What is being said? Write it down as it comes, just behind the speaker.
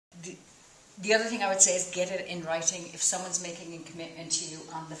The other thing I would say is get it in writing. If someone's making a commitment to you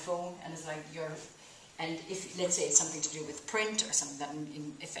on the phone and is like and if, let's say, it's something to do with print or something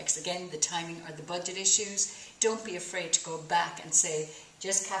that affects, again, the timing or the budget issues, don't be afraid to go back and say,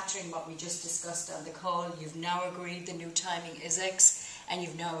 just capturing what we just discussed on the call, you've now agreed the new timing is X, and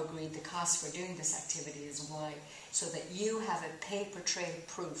you've now agreed the cost for doing this activity is Y, so that you have a paper trail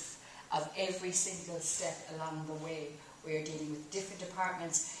proof of every single step along the way where you're dealing with different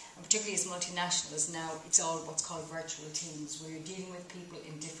departments, and particularly as multinationals now, it's all what's called virtual teams, where you're dealing with people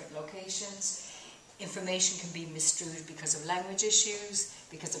in different locations. Information can be misstrued because of language issues,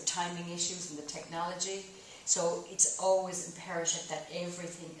 because of timing issues and the technology. So it's always imperative that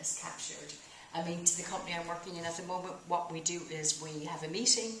everything is captured. I mean, to the company I'm working in at the moment, what we do is we have a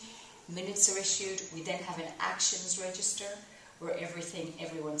meeting, minutes are issued, we then have an actions register where everything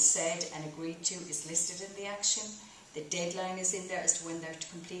everyone said and agreed to is listed in the action. The deadline is in there as to when they're to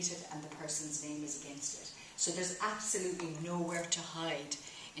complete it, and the person's name is against it. So there's absolutely nowhere to hide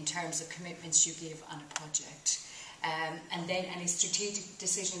in terms of commitments you give on a project. And then any strategic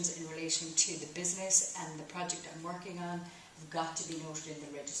decisions in relation to the business and the project I'm working on have got to be noted in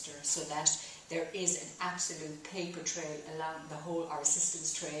the register, so that there is an absolute paper trail along the whole, or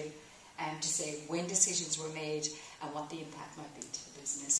systems trail, to say when decisions were made and what the impact might be to the business.